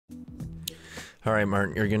Alright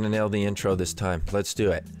Martin, you're gonna nail the intro this time. Let's do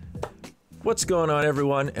it. What's going on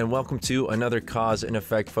everyone, and welcome to another cause and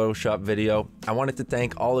effect Photoshop video. I wanted to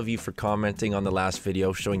thank all of you for commenting on the last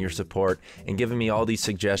video, showing your support, and giving me all these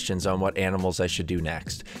suggestions on what animals I should do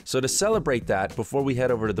next. So to celebrate that, before we head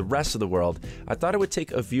over to the rest of the world, I thought I would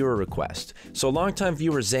take a viewer request. So longtime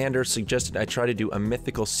viewer Xander suggested I try to do a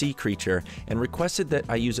mythical sea creature, and requested that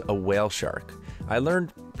I use a whale shark. I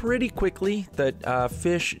learned pretty quickly that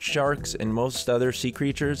fish, sharks, and most other sea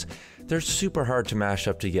creatures, they're super hard to mash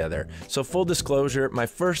up together. So full disclosure, my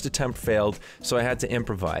first attempt failed, so I had to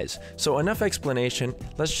improvise. So enough explanation,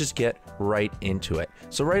 let's just get right into it.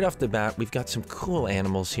 So right off the bat, we've got some cool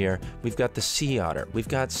animals here. We've got the sea otter, we've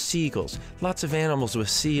got seagulls, lots of animals with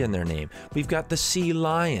sea in their name. We've got the sea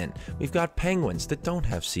lion, we've got penguins that don't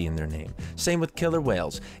have sea in their name. Same with killer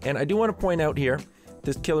whales. And I do want to point out here,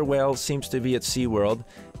 this killer whale seems to be at SeaWorld.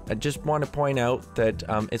 I just want to point out that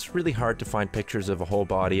it's really hard to find pictures of a whole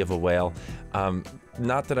body of a whale.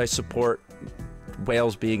 Not that I support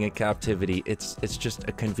whales being in captivity, it's just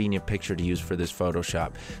a convenient picture to use for this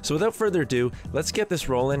Photoshop. So without further ado, let's get this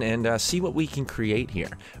rolling and see what we can create here.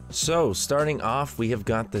 So starting off, we have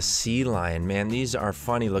got the sea lion. Man, these are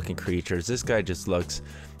funny looking creatures. This guy just looks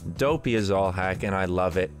dopey as all heck, and I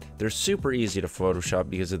love it. They're super easy to Photoshop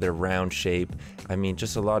because of their round shape. I mean,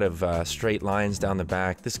 just a lot of straight lines down the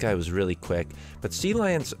back. This guy was really quick. But sea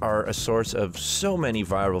lions are a source of so many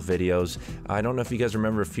viral videos. I don't know if you guys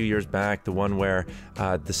remember a few years back, the one where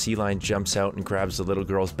the sea lion jumps out and grabs the little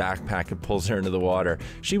girl's backpack and pulls her into the water.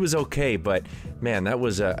 She was okay, but man, that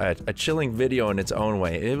was a chilling video in its own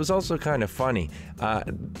way. It was also kind of funny.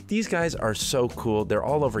 These guys are so cool. They're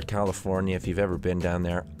all over California if you've ever been down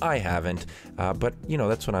there. I haven't, but you know,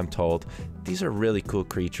 that's what I'm told. These are really cool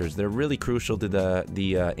creatures. They're really crucial to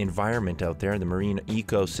the environment out there, the marine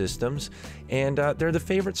ecosystems, and they're the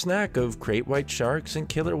favorite snack of great white sharks and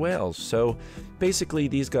killer whales. So basically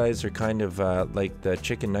these guys are kind of like the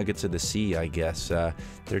chicken nuggets of the sea, I guess.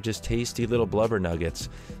 They're just tasty little blubber nuggets.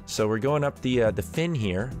 So we're going up the fin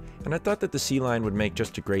here, and I thought that the sea lion would make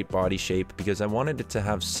just a great body shape because I wanted it to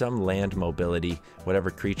have some land mobility, whatever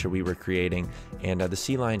creature we were creating, and the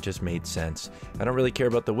sea lion just made sense. I don't really care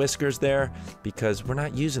about the whiskers there because we're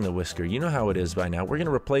not using the whisker. You know how it is by now. We're going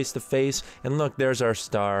to replace the face, and look, there's our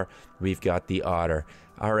star. We've got the otter.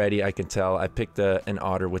 Already I can tell I picked an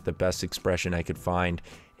otter with the best expression I could find,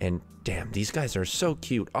 and damn, these guys are so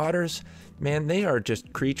cute. Otters, man, they are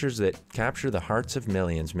just creatures that capture the hearts of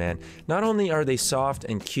millions, man. Not only are they soft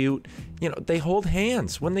and cute, you know, they hold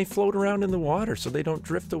hands when they float around in the water so they don't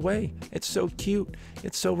drift away. It's so cute.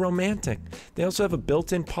 It's so romantic. They also have a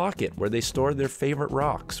built-in pocket where they store their favorite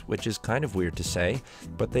rocks, which is kind of weird to say,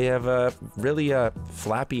 but they have really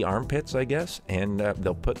flappy armpits, I guess, and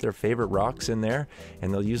they'll put their favorite rocks in there,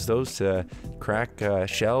 and they'll use those to crack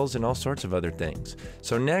shells and all sorts of other things.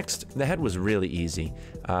 So next, the head was really easy.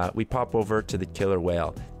 We pop over to the killer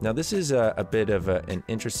whale. Now this is a bit of an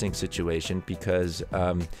interesting situation because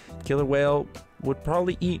killer whale would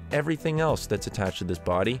probably eat everything else that's attached to this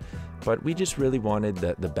body, but we just really wanted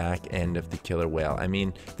the back end of the killer whale. I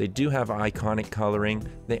mean, they do have iconic coloring.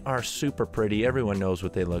 They are super pretty. Everyone knows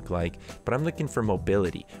what they look like, but I'm looking for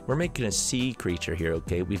mobility. We're making a sea creature here,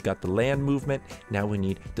 okay? We've got the land movement. Now we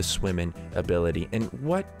need the swimming ability. And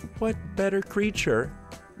what better creature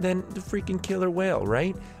than the freaking killer whale,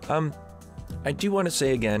 right? I do want to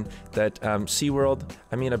say again that SeaWorld,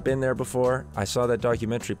 I mean, I've been there before. I saw that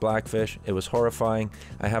documentary Blackfish. It was horrifying.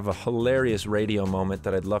 I have a hilarious radio moment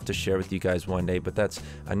that I'd love to share with you guys one day, but that's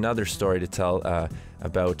another story to tell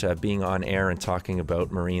about being on air and talking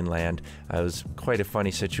about marine land. It was quite a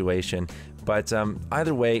funny situation. But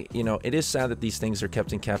either way, you know, it is sad that these things are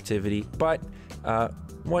kept in captivity, but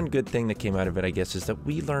one good thing that came out of it, I guess, is that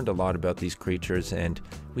we learned a lot about these creatures, and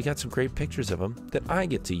we got some great pictures of them that I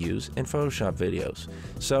get to use in Photoshop videos.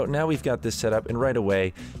 So now we've got this set up, and right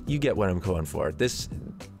away, you get what I'm going for.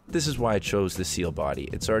 This is why I chose the seal body.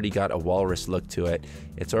 It's already got a walrus look to it.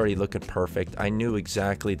 It's already looking perfect. I knew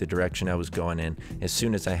exactly the direction I was going in as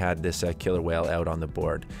soon as I had this killer whale out on the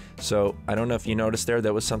board. So I don't know if you noticed there,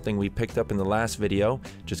 that was something we picked up in the last video,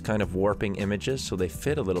 just kind of warping images so they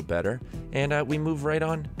fit a little better. And we move right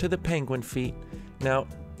on to the penguin feet. Now,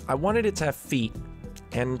 I wanted it to have feet,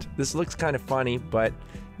 and this looks kind of funny, but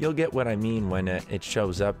you'll get what I mean when it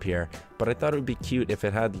shows up here. But I thought it would be cute if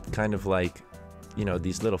it had kind of like, you know,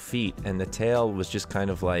 these little feet, and the tail was just kind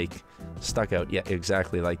of like stuck out. Yeah,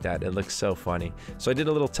 exactly like that. It looks so funny. So I did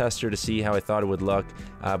a little tester to see how I thought it would look,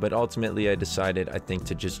 but ultimately I decided, I think,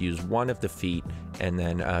 to just use one of the feet and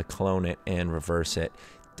then clone it and reverse it.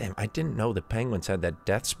 Damn, I didn't know the penguins had that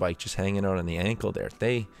death spike just hanging out on the ankle there.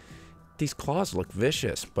 They these claws look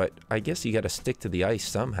vicious, but I guess you got to stick to the ice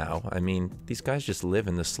somehow. I mean, these guys just live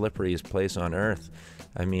in the slipperiest place on earth.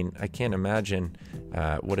 I mean, I can't imagine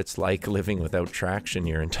what it's like living without traction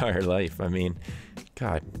your entire life. I mean,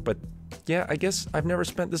 God. But yeah, I guess I've never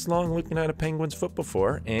spent this long looking at a penguin's foot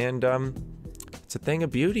before, and it's a thing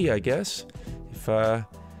of beauty, I guess. If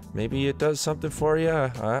maybe it does something for you,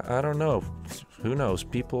 I don't know. Who knows?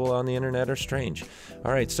 People on the internet are strange.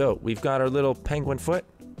 All right, so we've got our little penguin foot.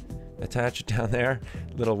 Attach it down there,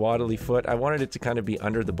 little waddly foot. I wanted it to kind of be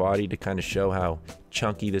under the body to kind of show how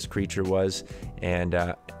chunky this creature was, and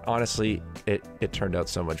honestly, it turned out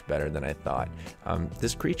so much better than I thought.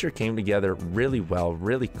 This creature came together really well,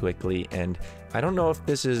 really quickly, and I don't know if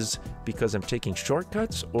this is because I'm taking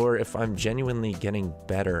shortcuts or if I'm genuinely getting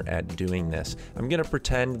better at doing this. I'm gonna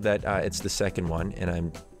pretend that it's the second one, and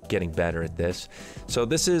I'm getting better at this. So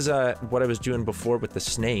this is what I was doing before with the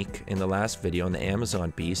snake in the last video, in the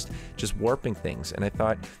Amazon beast, just warping things. And I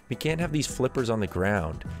thought, we can't have these flippers on the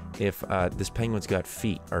ground if this penguin's got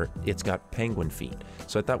feet, or it's got penguin feet.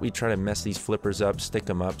 So I thought we'd try to mess these flippers up, stick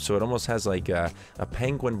them up, so it almost has like a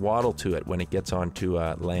penguin waddle to it when it gets onto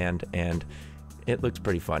land, and it looks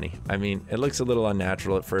pretty funny. I mean, it looks a little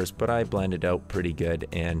unnatural at first, but I blended out pretty good,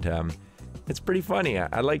 and it's pretty funny.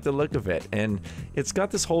 I like the look of it, and it's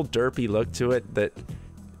got this whole derpy look to it that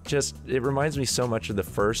just, it reminds me so much of the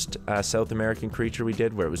first South American creature we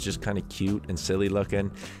did, where it was just kind of cute and silly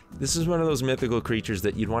looking. This is one of those mythical creatures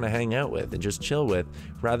that you'd want to hang out with and just chill with,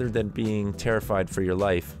 rather than being terrified for your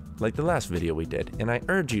life like the last video we did, and I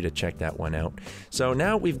urge you to check that one out. So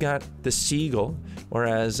now we've got the seagull, or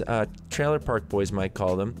as Trailer Park Boys might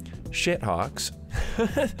call them, shithawks.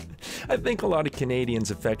 I think a lot of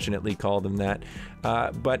Canadians affectionately call them that,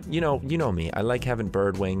 but you know me. I like having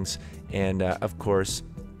bird wings, and of course,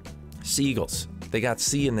 seagulls. They got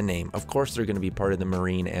sea in the name. Of course, they're going to be part of the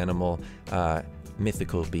marine animal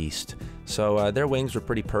mythical beast. So their wings were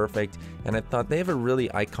pretty perfect, and I thought they have a really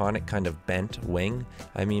iconic kind of bent wing.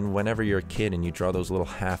 I mean, whenever you're a kid and you draw those little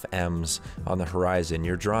half M's on the horizon,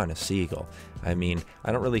 you're drawing a seagull. I mean,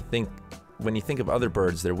 I don't really think, when you think of other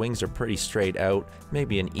birds, their wings are pretty straight out.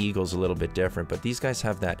 Maybe an eagle's a little bit different, but these guys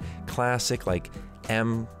have that classic like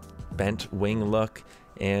M bent wing look,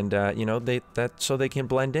 and you know, so they can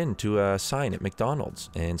blend into a sign at McDonald's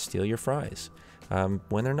and steal your fries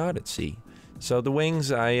when they're not at sea. So the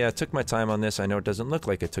wings, I took my time on this. I know it doesn't look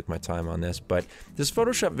like I took my time on this, but this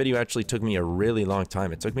Photoshop video actually took me a really long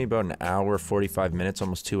time. It took me about an hour, 45 minutes,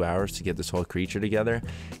 almost 2 hours to get this whole creature together.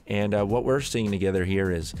 And what we're seeing together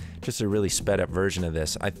here is just a really sped up version of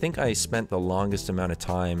this. I think I spent the longest amount of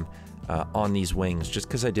time on these wings just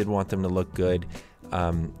because I did want them to look good.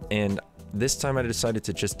 And this time I decided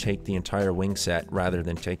to just take the entire wing set rather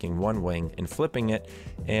than taking one wing and flipping it,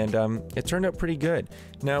 and it turned out pretty good.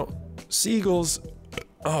 Now, seagulls,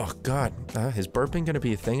 oh god, is burping gonna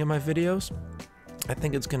be a thing in my videos? I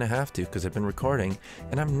think it's gonna have to, because I've been recording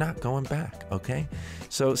and I'm not going back, okay?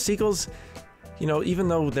 So seagulls, you know, even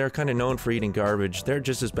though they're kind of known for eating garbage, they're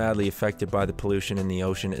just as badly affected by the pollution in the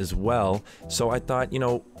ocean as well. So I thought, you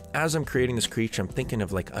know, as I'm creating this creature, I'm thinking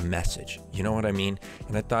of like a message, you know what I mean?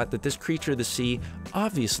 And I thought that this creature of the sea,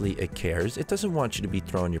 obviously it cares. It doesn't want you to be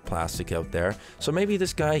throwing your plastic out there. So maybe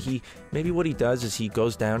this guy, maybe what he does is he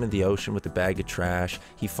goes down in the ocean with a bag of trash,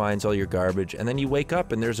 he finds all your garbage, and then you wake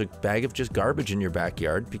up and there's a bag of just garbage in your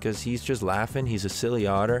backyard because he's just laughing, he's a silly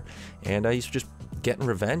otter, and he's just getting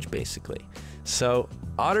revenge basically. So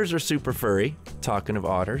otters are super furry, talking of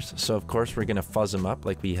otters, so of course we're gonna fuzz them up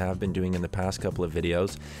like we have been doing in the past couple of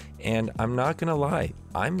videos. And I'm not gonna lie,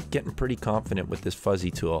 I'm getting pretty confident with this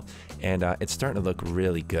fuzzy tool, and it's starting to look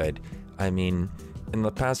really good. I mean, in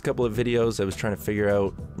the past couple of videos I was trying to figure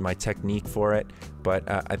out my technique for it, but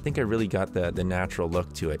I think I really got the natural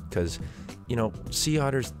look to it, because you know, sea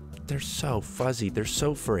otters, they're so fuzzy, they're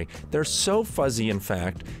so furry. They're so fuzzy, in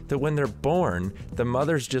fact, that when they're born, the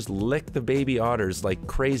mothers just lick the baby otters like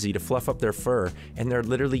crazy to fluff up their fur, and they're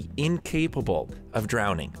literally incapable of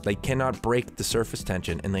drowning. They cannot break the surface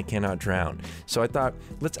tension, and they cannot drown. So I thought,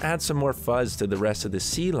 let's add some more fuzz to the rest of the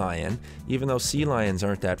sea lion, even though sea lions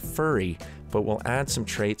aren't that furry, but we'll add some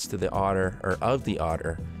traits to the otter, or of the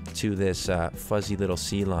otter, to this fuzzy little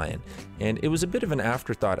sea lion. And it was a bit of an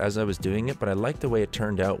afterthought as I was doing it, but I liked the way it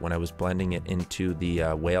turned out when I was blending it into the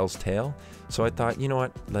whale's tail. So I thought, you know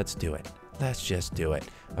what, let's do it. Let's just do it.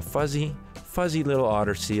 A fuzzy little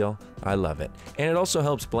otter seal. I love it. And it also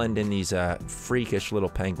helps blend in these freakish little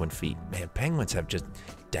penguin feet. Man, penguins have just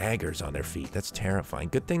daggers on their feet. That's terrifying.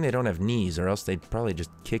 Good thing they don't have knees, or else they'd probably just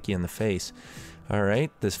kick you in the face. All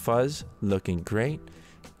right, this fuzz looking great.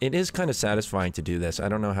 It is kind of satisfying to do this. I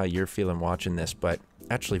don't know how you're feeling watching this, but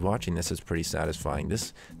actually watching this is pretty satisfying.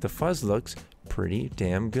 The fuzz looks pretty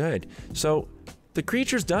damn good. So the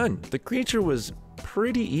creature's done. The creature was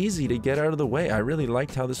pretty easy to get out of the way. I really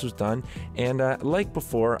liked how this was done, and like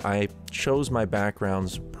before, I chose my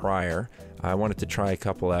backgrounds prior. I wanted to try a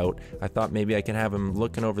couple out. I thought maybe I could have him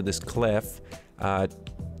looking over this cliff.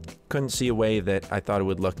 Couldn't see a way that I thought it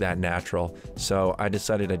would look that natural, so I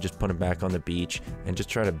decided I'd just put him back on the beach and just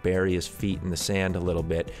try to bury his feet in the sand a little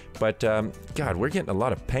bit. But God, we're getting a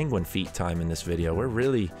lot of penguin feet time in this video. We're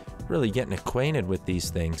really getting acquainted with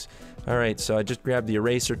these things. Alright, so I just grabbed the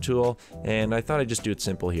eraser tool, and I thought I'd just do it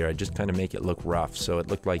simple here. I'd just kind of make it look rough, so it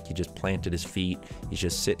looked like he just planted his feet. He's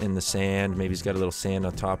just sitting in the sand. Maybe he's got a little sand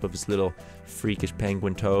on top of his little freakish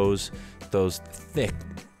penguin toes. Those thick,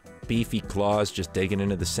 beefy claws just digging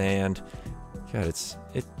into the sand. God,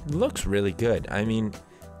 it looks really good. I mean,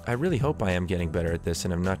 I really hope I am getting better at this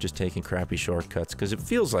and I'm not just taking crappy shortcuts, because it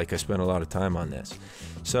feels like I spent a lot of time on this.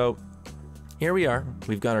 So here we are.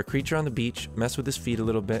 We've got our creature on the beach. Mess with his feet a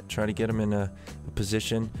little bit. Try to get him in a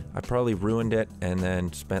position. I probably ruined it and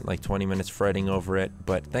then spent like 20 minutes fretting over it.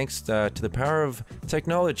 But thanks to the power of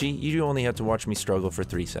technology, you only had to watch me struggle for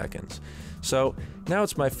 3 seconds. So now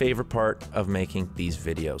it's my favorite part of making these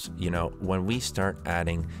videos, you know, when we start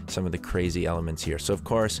adding some of the crazy elements here. So of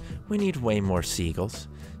course, we need way more seagulls.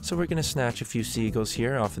 So we're gonna snatch a few seagulls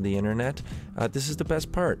here off of the internet. This is the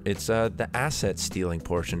best part. It's the asset stealing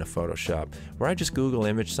portion of Photoshop, where I just Google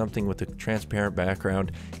image something with a transparent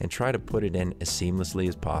background and try to put it in as seamlessly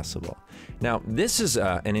as possible. Now, this is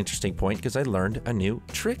an interesting point because I learned a new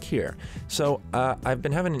trick here. So I've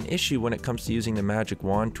been having an issue when it comes to using the magic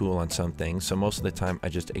wand tool on some things, so most of the time I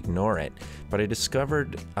just ignore it. But I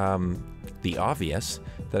discovered the obvious,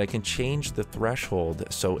 that I can change the threshold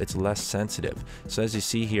so it's less sensitive. So as you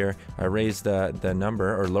see here, I raise the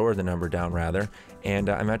number, or lower the number down rather, and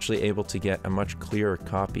I'm actually able to get a much clearer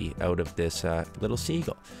copy out of this little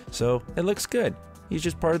seagull. So it looks good. He's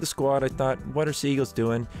just part of the squad. I thought, what are seagulls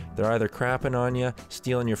doing? They're either crapping on you,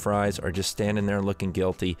 stealing your fries, or just standing there looking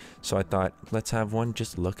guilty. So I thought, let's have one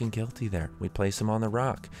just looking guilty there. We place him on the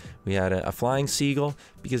rock. We had a flying seagull,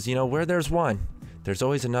 because you know, where there's one, there's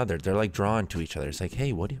always another. They're like drawn to each other. It's like,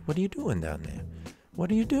 hey, what are you doing down there?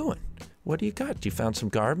 What are you doing? What do you got? You found some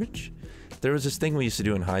garbage? There was this thing we used to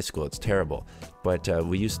do in high school. It's terrible. But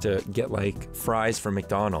we used to get like fries from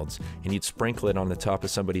McDonald's, and you'd sprinkle it on the top of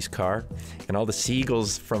somebody's car, and all the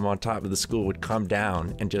seagulls from on top of the school would come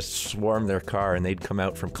down and just swarm their car, and they'd come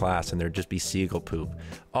out from class and there'd just be seagull poop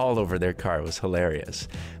all over their car. It was hilarious.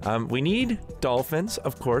 We need dolphins,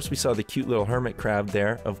 of course. We saw the cute little hermit crab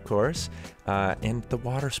there, of course, and the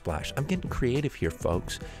water splash. I'm getting creative here,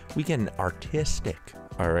 folks. We getting artistic.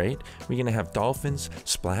 All right, we're gonna have dolphins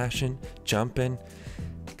splashing, jumping.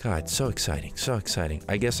 God, so exciting, so exciting.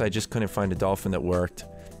 I guess I just couldn't find a dolphin that worked.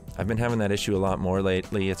 I've been having that issue a lot more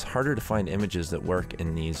lately. It's harder to find images that work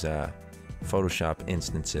in these Photoshop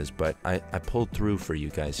instances, but I pulled through for you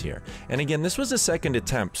guys here. And again, this was a second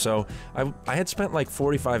attempt, so I had spent like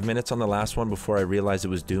 45 minutes on the last one before I realized it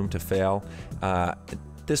was doomed to fail.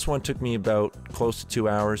 This one took me about close to 2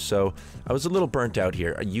 hours, so I was a little burnt out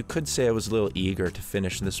here. You could say I was a little eager to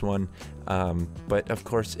finish this one, but of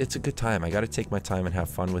course, it's a good time. I got to take my time and have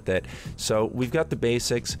fun with it. So we've got the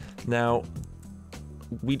basics. Now,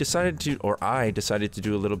 we decided to, or I decided to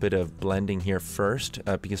do a little bit of blending here first,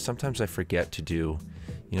 because sometimes I forget to do,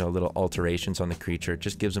 you know, little alterations on the creature. It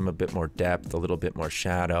just gives them a bit more depth, a little bit more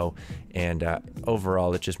shadow, and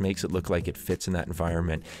overall it just makes it look like it fits in that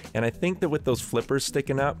environment. And I think that with those flippers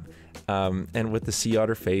sticking up, and with the sea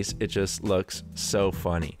otter face, it just looks so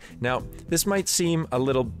funny. Now, this might seem a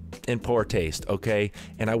little in poor taste, okay?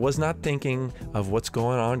 And I was not thinking of what's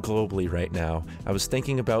going on globally right now. I was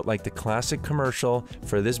thinking about like the classic commercial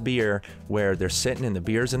for this beer where they're sitting and the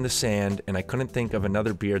beer's in the sand, and I couldn't think of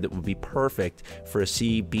another beer that would be perfect for a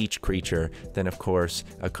sea beach creature than, of course,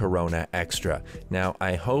 a Corona Extra. Now,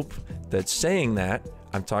 I hope that saying that,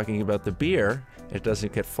 I'm talking about the beer, it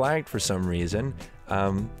doesn't get flagged for some reason,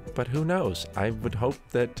 but who knows? I would hope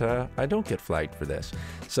that I don't get flagged for this.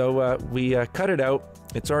 So we cut it out.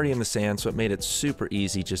 It's already in the sand, so it made it super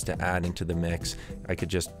easy just to add into the mix. I could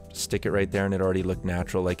just stick it right there and it already looked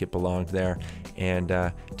natural, like it belonged there, and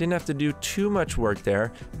didn't have to do too much work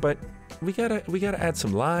there. But we gotta add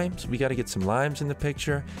some limes. We gotta get some limes in the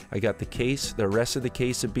picture. I got the case, the rest of the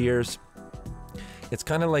case of beers. It's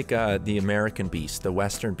kind of like the American Beast, the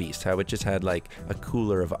Western Beast, how it just had like a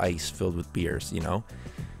cooler of ice filled with beers, you know?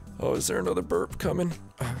 Oh, is there another burp coming?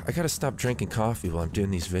 Oh, I gotta stop drinking coffee while I'm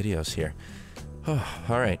doing these videos here. Oh,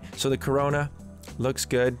 all right, so the Corona looks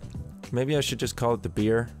good. Maybe I should just call it the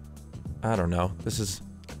beer. I don't know. This is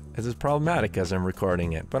As it's problematic as I'm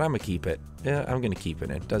recording it, but I'm gonna keep it. Yeah, I'm gonna keep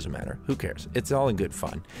it in. Doesn't matter. Who cares? It's all in good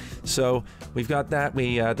fun. So we've got that.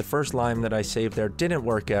 The first lime that I saved there didn't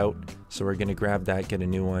work out, so we're gonna grab that, get a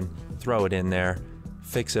new one, throw it in there,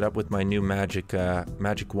 fix it up with my new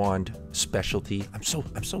magic wand specialty. I'm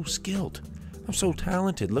so skilled. I'm so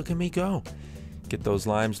talented. Look at me go. Get those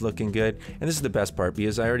limes looking good. And this is the best part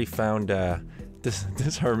because I already found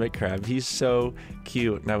this hermit crab. He's so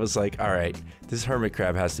cute, and I was like, all right, this hermit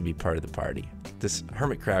crab has to be part of the party. This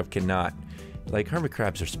hermit crab cannot, like, hermit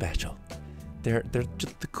crabs are special. They're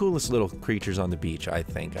just the coolest little creatures on the beach, I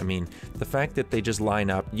think. I mean, the fact that they just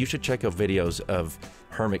line up, you should check out videos of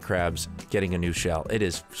hermit crabs getting a new shell. It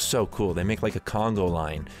is so cool. They make like a Congo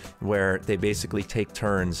line where they basically take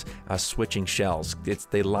turns switching shells.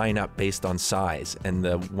 They line up based on size, and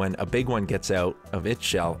when a big one gets out of its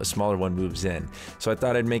shell, a smaller one moves in. So I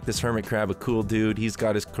thought I'd make this hermit crab a cool dude. He's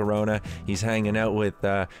got his corona. He's hanging out with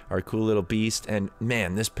our cool little beast, and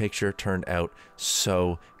man, this picture turned out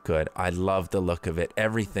so good. I love the look of it.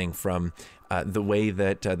 Everything from the way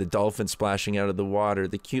that the dolphin splashing out of the water,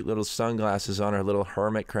 the cute little sunglasses on our little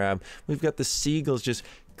hermit crab. We've got the seagulls just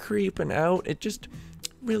creeping out. It just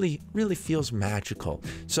really feels magical.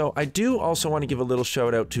 So I do also want to give a little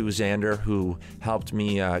shout out to Xander, who helped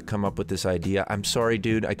me come up with this idea. I'm sorry,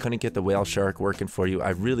 dude, I couldn't get the whale shark working for you. I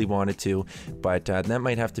really wanted to, but that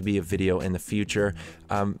might have to be a video in the future.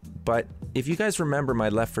 But if you guys remember my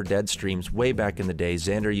Left 4 Dead streams way back in the day,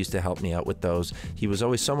 Xander used to help me out with those. He was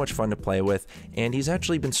always so much fun to play with, and he's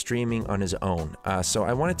actually been streaming on his own. So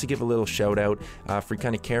I wanted to give a little shout out for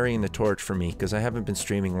kind of carrying the torch for me, because I haven't been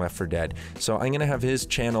streaming Left 4 Dead. So I'm gonna have his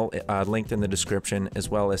channel linked in the description, as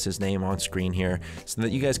well as his name on screen here, so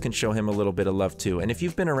that you guys can show him a little bit of love too. And if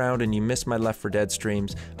you've been around and you missed my Left 4 Dead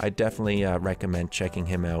streams, I definitely recommend checking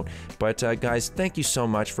him out. But guys, thank you so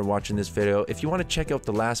much for watching this video. If you want to check out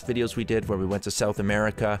the last videos we did where we went to South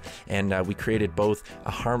America and we created both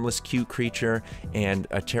a harmless cute creature and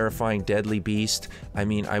a terrifying deadly beast, I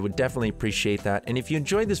mean, I would definitely appreciate that. And if you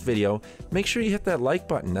enjoyed this video, make sure you hit that like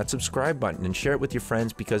button, that subscribe button, and share it with your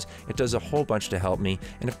friends, because it does a whole bunch to help me.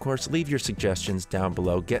 And of course, leave your suggestions down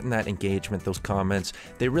below. Getting that engagement, those comments,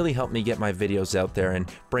 they really help me get my videos out there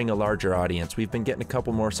and bring a larger audience. We've been getting a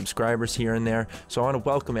couple more subscribers here and there, so I want to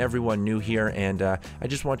welcome everyone new here, and I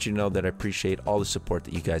just want you to know that I appreciate all the support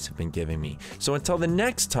that you guys have been giving me. So until the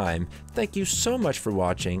next time, thank you so much for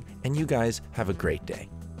watching, and you guys have a great day.